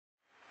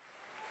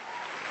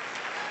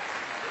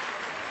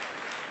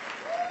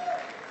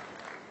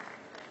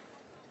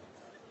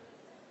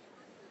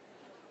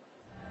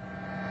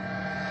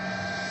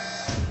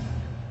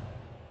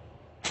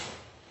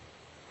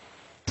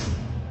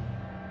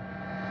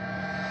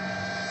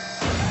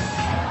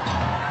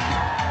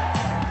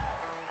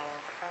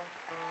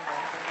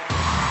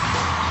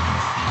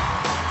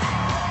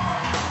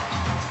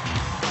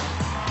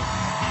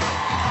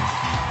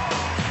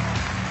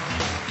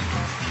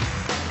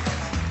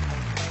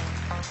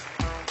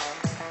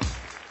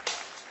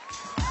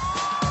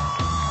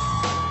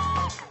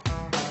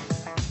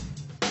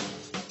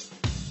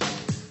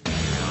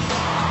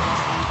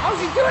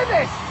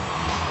doing this?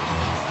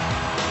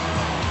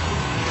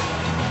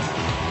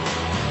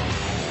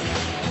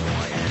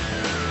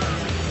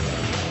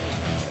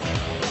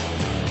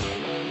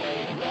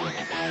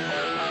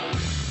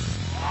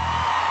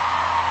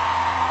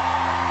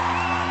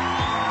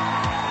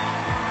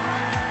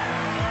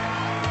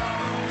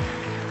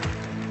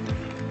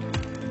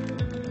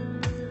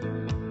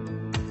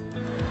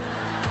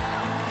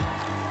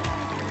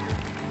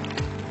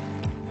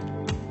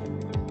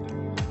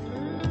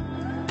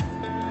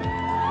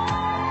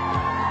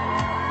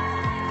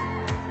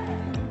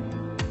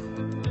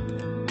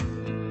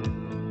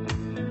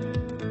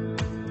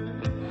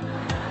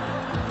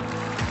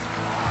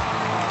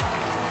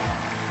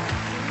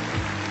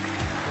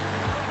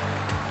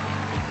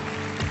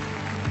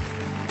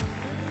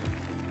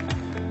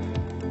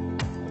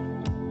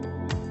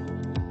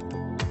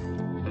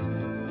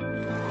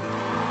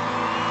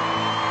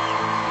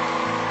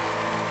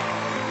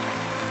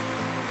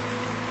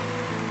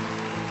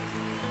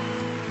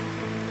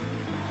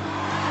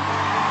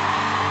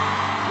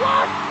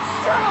 What?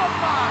 Shut up,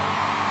 man!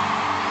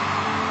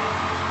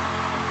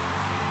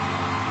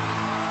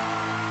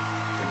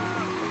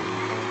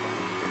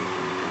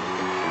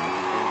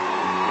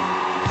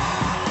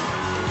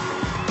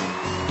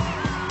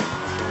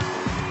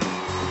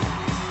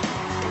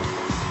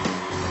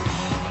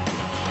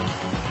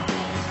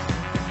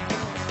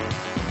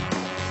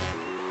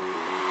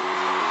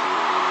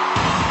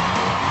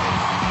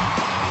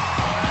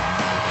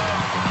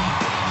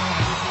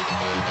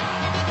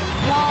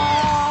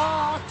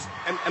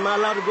 Am I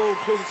allowed to go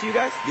closer to you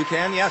guys? You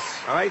can,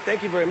 yes. All right,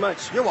 thank you very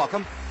much. You're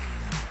welcome.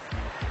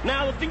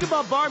 Now, the thing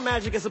about bar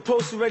magic as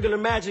opposed to regular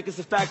magic is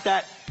the fact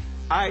that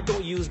I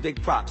don't use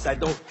big props. I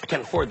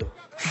can't afford them.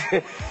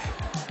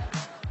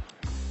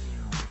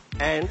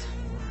 And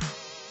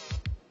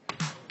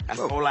that's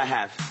all I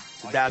have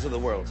to dazzle the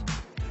world.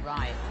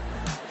 Right.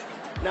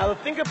 Now, the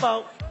thing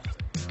about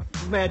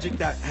magic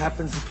that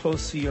happens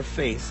close to your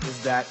face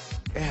is that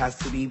it has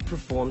to be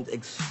performed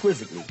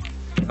exquisitely.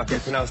 If I can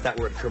pronounce that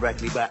word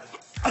correctly, but...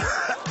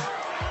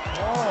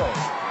 Oh.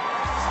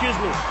 Excuse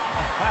me.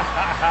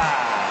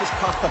 Just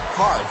caught the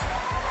part.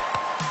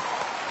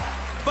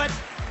 But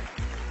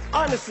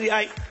honestly,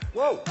 I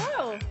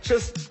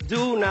just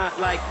do not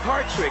like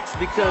card tricks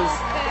because...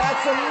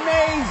 That's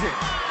amazing.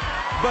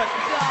 But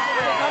Where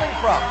are you coming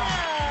from?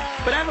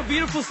 But I have a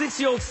beautiful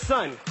 6-year-old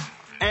son,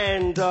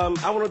 and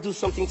I want to do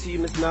something to you,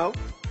 Miss Mel,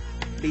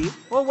 B.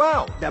 Oh,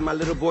 wow. That my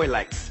little boy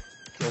likes.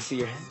 Can I see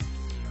your hand?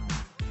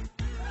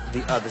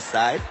 The other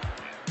side.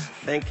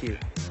 Thank you.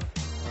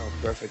 Oh,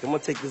 perfect. I'm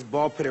gonna take this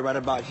ball, put it right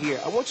about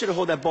here. I want you to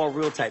hold that ball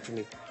real tight for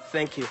me.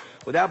 Thank you.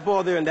 With that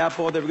ball there and that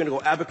ball there, we're gonna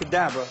go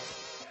abracadabra.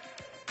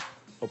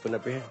 Open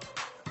up your hand.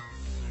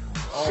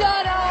 Oh.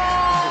 Shut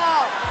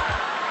up!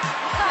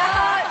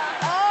 Shut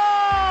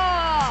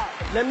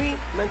up! Let me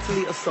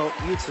mentally assault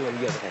you two on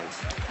the other hands.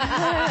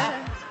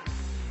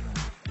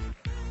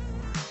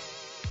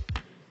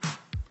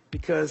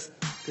 Because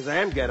I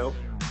am ghetto.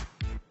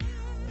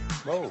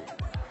 Whoa.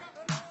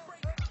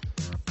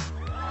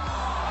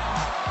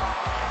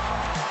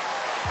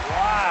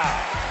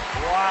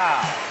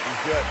 Wow.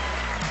 He's good.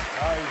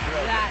 Oh, he's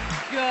good. That's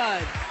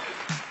good.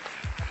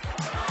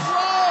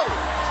 Whoa!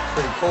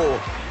 Pretty cool.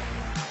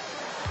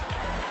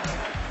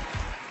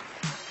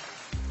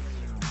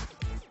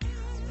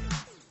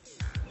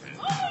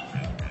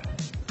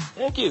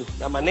 Thank you.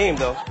 Not my name,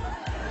 though.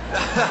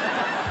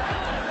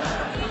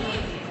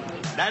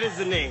 That is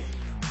the name.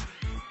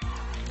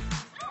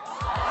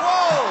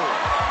 Whoa!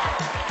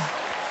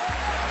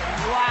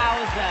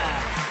 Wowza.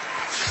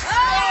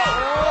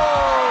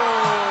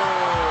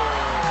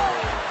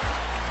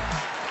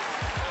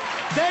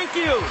 Thank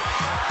you.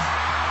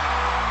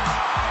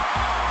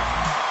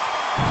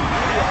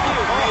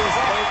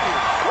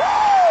 Woo!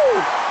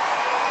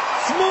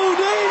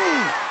 Smoothing!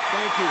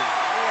 Thank you.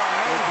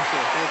 Thank you,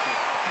 sir. Thank you.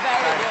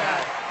 Very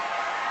good.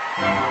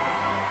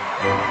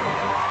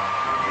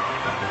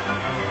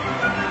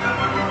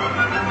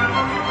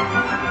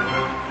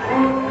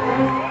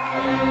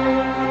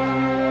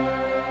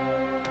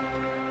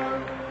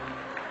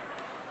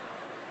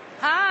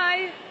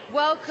 Hi,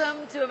 welcome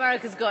to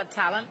America's Got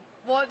Talent.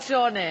 What's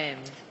your name?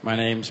 My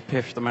name's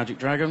Piff the Magic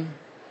Dragon.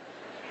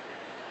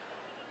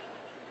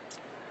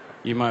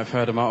 You might have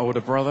heard of my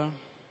older brother,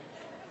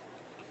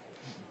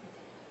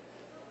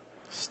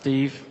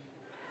 Steve.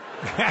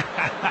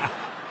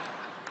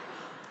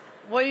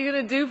 What are you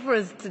going to do for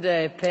us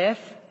today, Piff?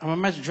 I'm a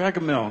magic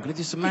dragon, Mel. I'm going to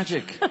do some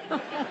magic. You know,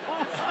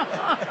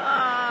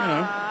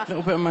 a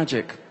little bit of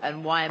magic.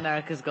 And why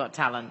America's Got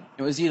Talent?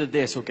 It was either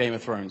this or Game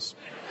of Thrones.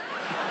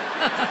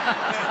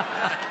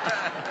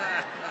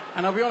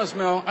 And I'll be honest,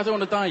 Mel, I don't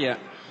want to die yet.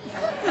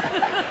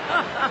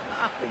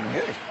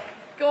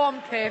 Go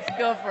on, Piff,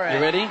 go for it. You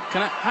ready?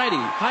 Can I? Heidi.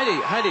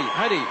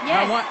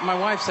 Yes. My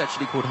wife's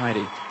actually called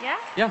Heidi. Yeah?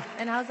 Yeah.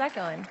 And how's that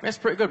going? That's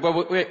pretty good.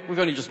 Well, we've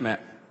only just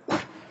met. Ooh.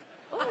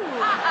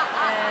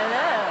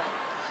 Hello.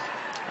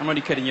 I'm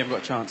only kidding, you haven't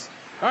got a chance.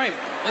 All right,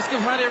 let's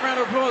give Heidi a round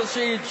of applause.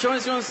 She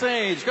joins you on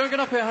stage. Go get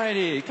up here,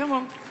 Heidi. Come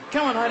on.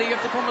 Come on, Heidi, you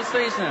have to come on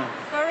stage now.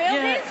 For real?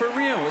 Yeah, for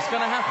real. It's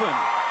going to happen.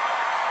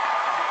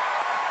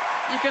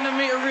 You're going to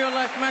meet a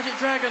real-life magic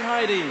dragon,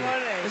 Heidi.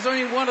 There's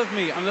only one of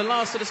me. I'm the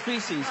last of the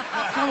species.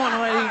 Come on,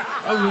 Heidi.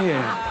 Oh,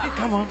 yeah.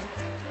 Come on.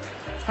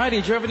 Heidi,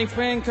 do you have any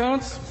playing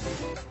cards?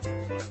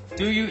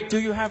 Do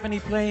you have any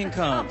playing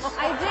cards?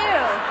 I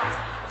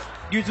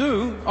You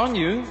do? On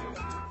you?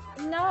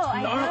 do. No,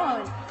 I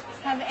don't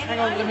have any. Hang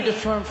on, let me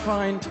just try and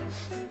find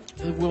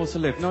the will to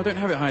live. No, I don't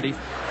have it, Heidi.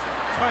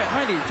 All right,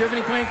 Heidi, do you have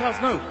any playing cards?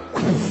 No.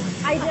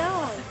 I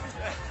don't.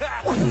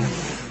 Do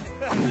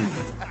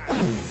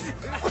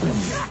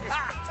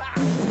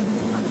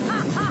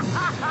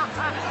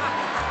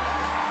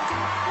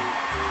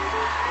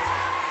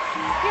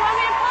you want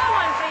me to pull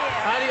one for you?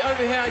 Heidi,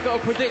 over here, I got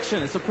a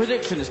prediction. It's a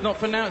prediction. It's not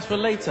for now, it's for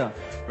later.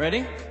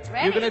 Ready?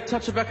 Ready. You're going to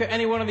touch the back of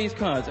any one of these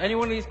cards. Any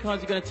one of these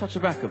cards you're going to touch the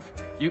back of.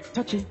 You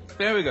touch it.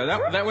 There we go.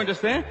 That one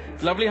just there.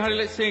 Lovely, Heidi.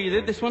 Let's see how you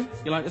did this one.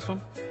 You like this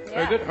one? Yeah.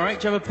 Very good. All right,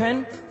 do you have a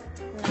pen?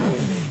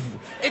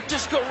 It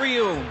just got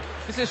real.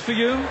 This is for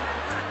you.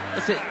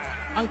 That's it.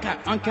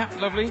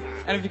 Uncap, lovely.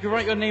 And if you could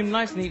write your name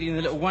nice and neatly in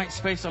the little white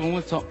space along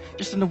the top,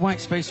 just in the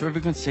white space so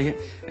everyone can see it.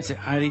 That's it,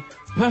 Heidi.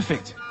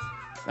 Perfect.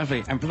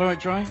 Lovely. And blow it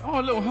dry. Oh,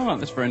 a little heart.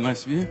 That's very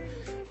nice of you.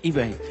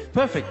 eBay.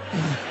 Perfect.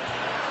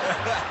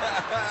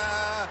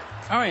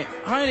 All right,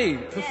 Heidi,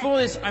 before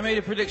this, I made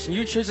a prediction.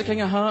 You chose the King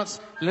of Hearts.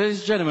 Ladies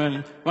and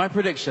gentlemen, my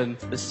prediction,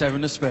 the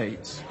Seven of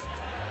Spades.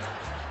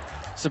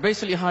 So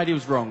basically, Heidi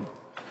was wrong.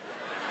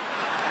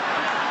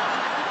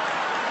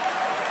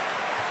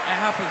 It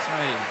happens,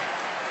 Heidi.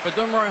 But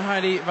don't worry,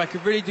 Heidi, if I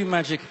could really do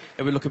magic,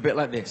 it would look a bit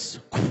like this.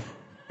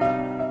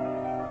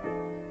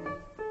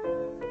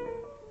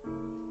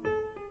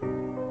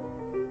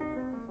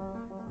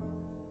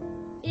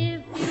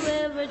 If you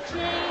ever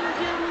change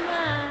your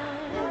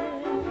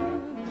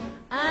mind,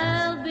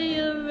 I'll be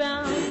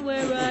around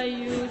where I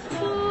used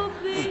to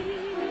be.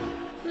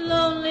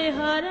 Lonely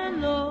heart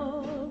and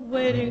all,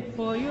 waiting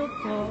for your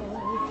call.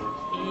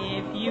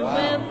 If you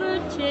ever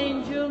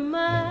change your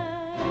mind,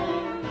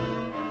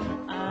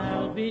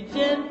 I'll be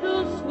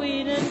gentle,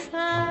 sweet, and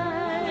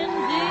kind,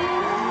 dear.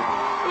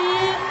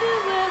 If you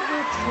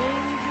ever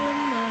change your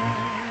mind.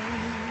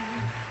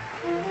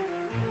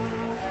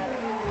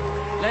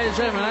 Ladies and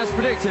gentlemen, as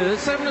predicted, the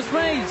Seven of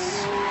Spades.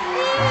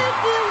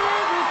 If you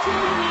ever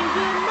change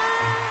your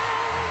mind.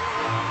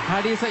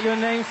 Heidi, is that your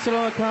name still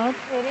on the card?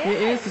 It is.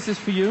 It is. This is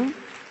for you.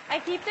 I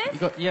keep this? You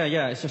got,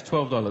 yeah, it's just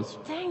 $12.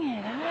 Dang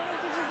it, how did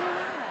you do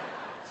that?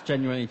 It's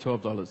genuinely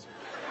 $12. Ladies and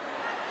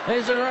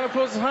gentlemen, round of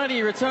applause.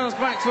 Heidi returns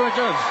back to her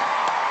judge.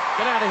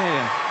 Get out of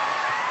here.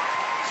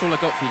 That's all I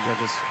got for you,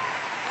 judges.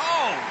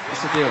 Oh!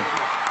 What's the deal?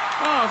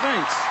 Oh,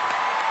 thanks.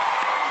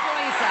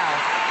 Enjoy yourself.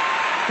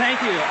 Thank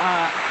you.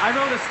 I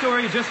wrote a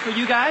story just for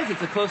you guys.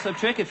 It's a close-up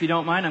trick. If you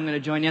don't mind, I'm going to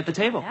join you at the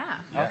table.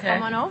 Yeah. Okay.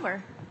 Come on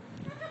over.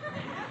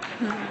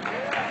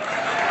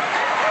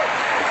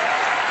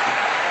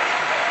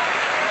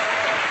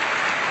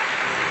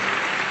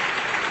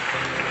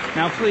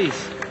 Now,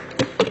 please,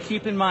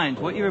 keep in mind,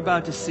 what you're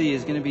about to see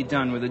is going to be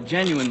done with a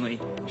genuinely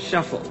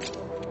shuffled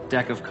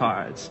deck of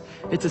cards.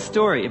 It's a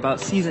story about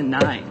season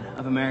 9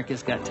 of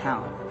America's Got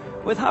Talent,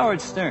 with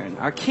Howard Stern,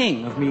 our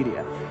king of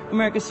media,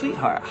 America's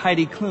sweetheart,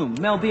 Heidi Klum,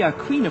 Mel B, our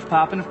queen of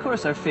pop, and of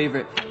course, our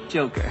favorite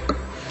Joker.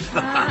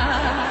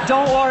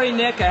 Don't worry,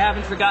 Nick, I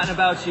haven't forgotten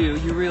about you.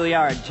 You really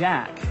are a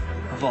jack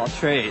of all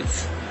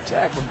trades.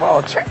 Jack of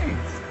all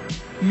trades.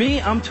 Me,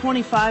 I'm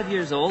 25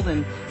 years old,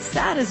 and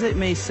sad as it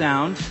may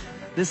sound,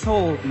 this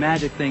whole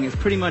magic thing has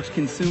pretty much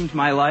consumed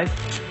my life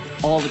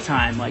all the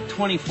time, like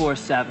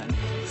 24/7,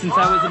 since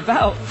I was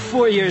about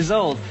 4 years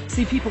old.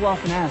 See, people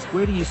often ask,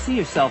 where do you see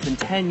yourself in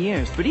 10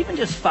 years? But even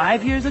just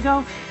 5 years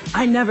ago,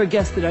 I never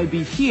guessed that I'd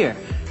be here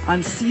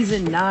on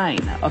season 9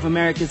 of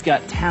America's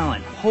Got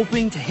Talent,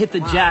 hoping to hit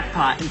the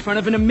jackpot in front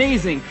of an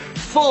amazing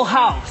full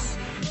house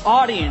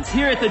audience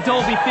here at the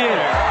Dolby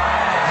Theater.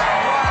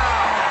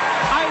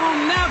 I will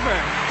never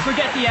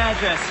forget the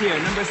address here,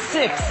 number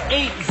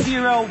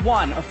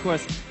 6801. Of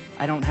course,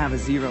 I don't have a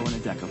zero in a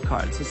deck of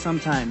cards, so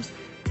sometimes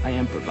I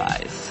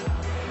improvise.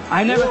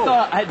 I never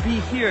thought I'd be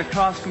here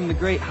across from the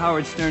great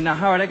Howard Stern. Now,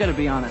 Howard, I gotta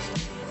be honest.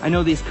 I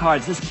know these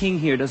cards, this king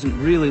here doesn't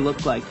really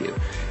look like you.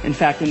 In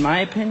fact, in my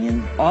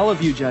opinion, all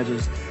of you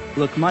judges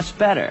look much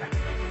better.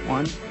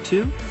 1,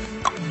 2,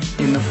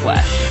 in the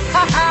flesh.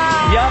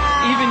 Yup,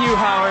 even you,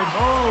 Howard.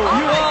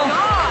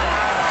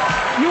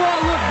 You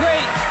all look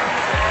great.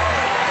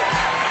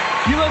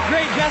 You look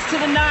great dressed to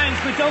the nines,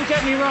 but don't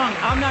get me wrong,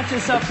 I'm not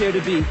just up here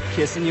to be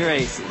kissing your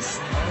aces.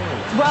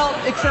 Well,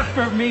 except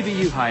for maybe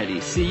you, Heidi.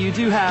 See, you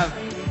do have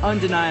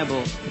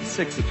undeniable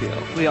sex appeal.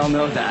 We all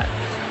know that.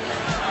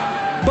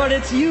 But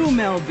it's you,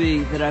 Mel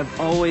B, that I've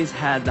always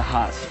had the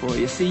hots for.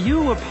 You see,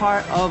 you were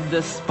part of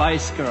the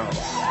Spice Girls.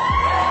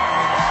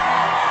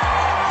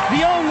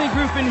 The only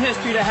group in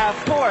history to have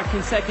 4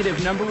 consecutive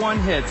 #1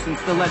 hits since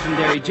the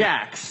legendary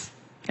Jax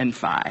and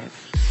 5.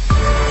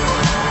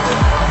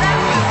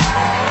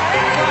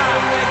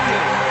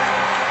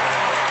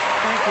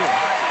 Thank you.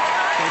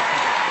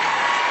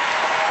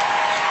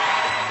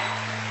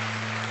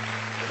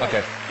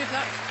 Okay. Good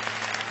luck.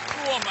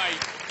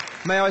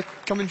 May I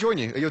come and join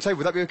you at your table?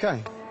 Would that be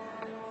okay?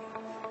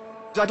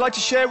 I'd like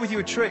to share with you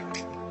a trick.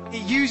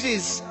 It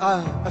uses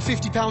a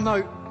 £50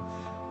 note,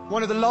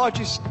 one of the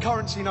largest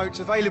currency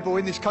notes available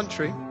in this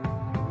country.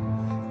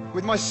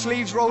 With my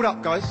sleeves rolled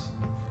up, guys,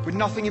 with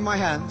nothing in my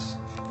hands,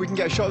 we can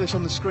get a shot of this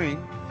on the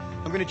screen.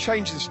 I'm going to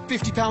change this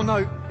 £50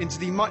 note into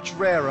the much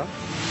rarer,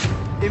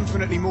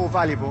 infinitely more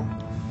valuable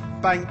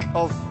Bank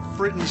of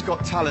Britain's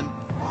Got Talent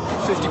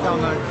 £50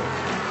 note.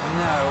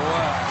 No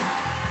way.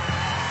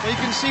 Now you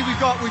can see we've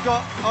got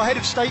our head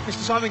of state,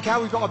 Mr. Simon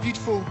Cowell. We've got our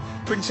beautiful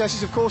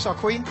princesses, of course, our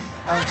queen,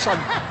 son,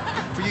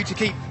 for you to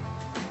keep.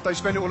 Don't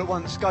spend it all at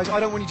once, guys.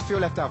 I don't want you to feel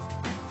left out.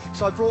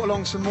 So I brought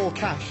along some more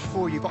cash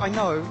for you, but I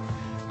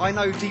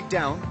know deep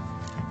down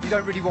you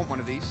don't really want one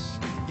of these.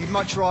 You'd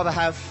much rather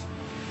have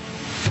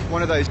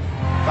one of those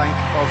Bank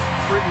of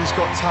Britain's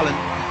Got Talent.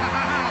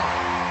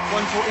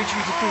 One for each of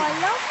you to keep. Oh,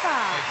 I love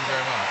that. Thank you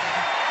very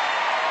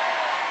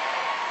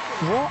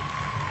much.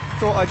 What?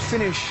 Thought I'd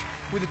finish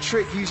with a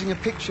trick using a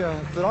picture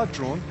that I've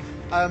drawn.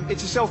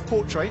 It's a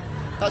self-portrait.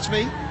 That's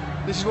me.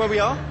 This is where we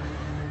are.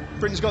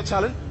 Britain's Got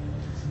Talent.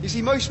 You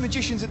see, most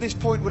magicians at this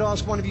point would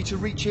ask one of you to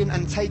reach in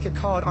and take a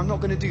card. I'm not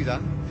going to do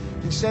that.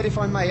 Instead, if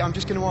I may, I'm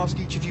just going to ask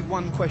each of you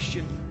one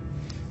question.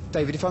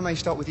 David, if I may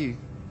start with you.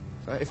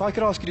 If I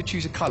could ask you to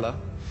choose a colour,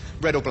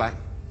 red or black,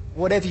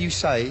 whatever you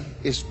say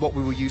is what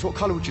we will use. What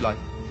colour would you like?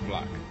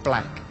 Black.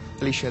 Black.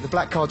 Alicia, the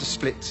black cards are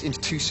split into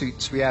two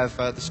suits. We have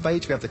the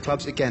spades, we have the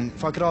clubs. Again,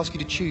 if I could ask you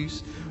to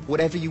choose,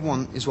 whatever you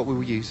want is what we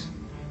will use.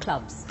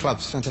 Clubs.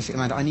 Clubs, fantastic.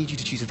 Amanda, I need you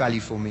to choose a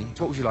value for me.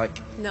 What would you like?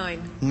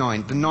 9.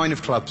 9. The 9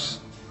 of clubs.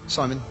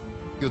 Simon,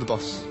 you're the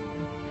boss.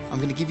 I'm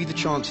going to give you the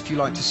chance, if you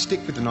like, to stick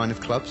with the 9 of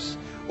clubs,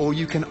 or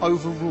you can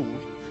overrule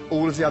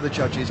all of the other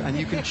judges and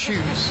you can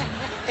choose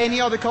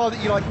any other card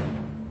that you like.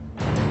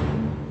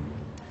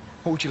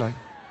 What would you like?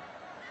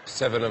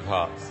 7 of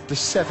hearts. The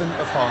 7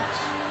 of hearts.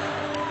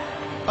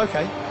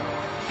 Okay.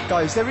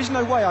 Guys, there is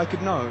no way I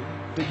could know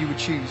that you would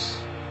choose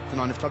the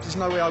 9 of clubs. There's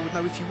no way I would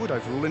know if you would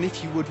overrule, and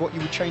if you would, what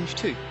you would change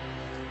to.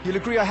 You'll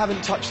agree I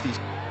haven't touched these.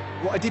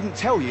 What I didn't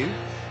tell you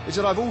is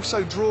that I've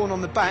also drawn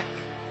on the back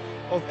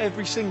of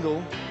every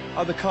single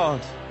other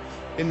card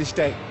in this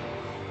deck.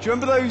 Do you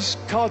remember those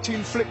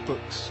cartoon flick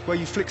books where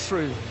you flick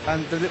through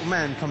and the little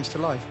man comes to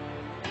life?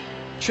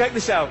 Check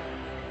this out.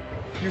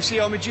 You see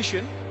our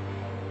magician.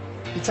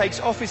 He takes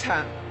off his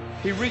hat.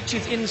 He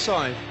reaches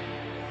inside.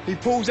 He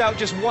pulls out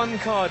just one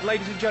card,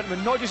 ladies and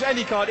gentlemen. Not just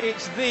any card,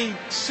 it's the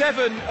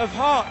 7 of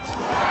hearts.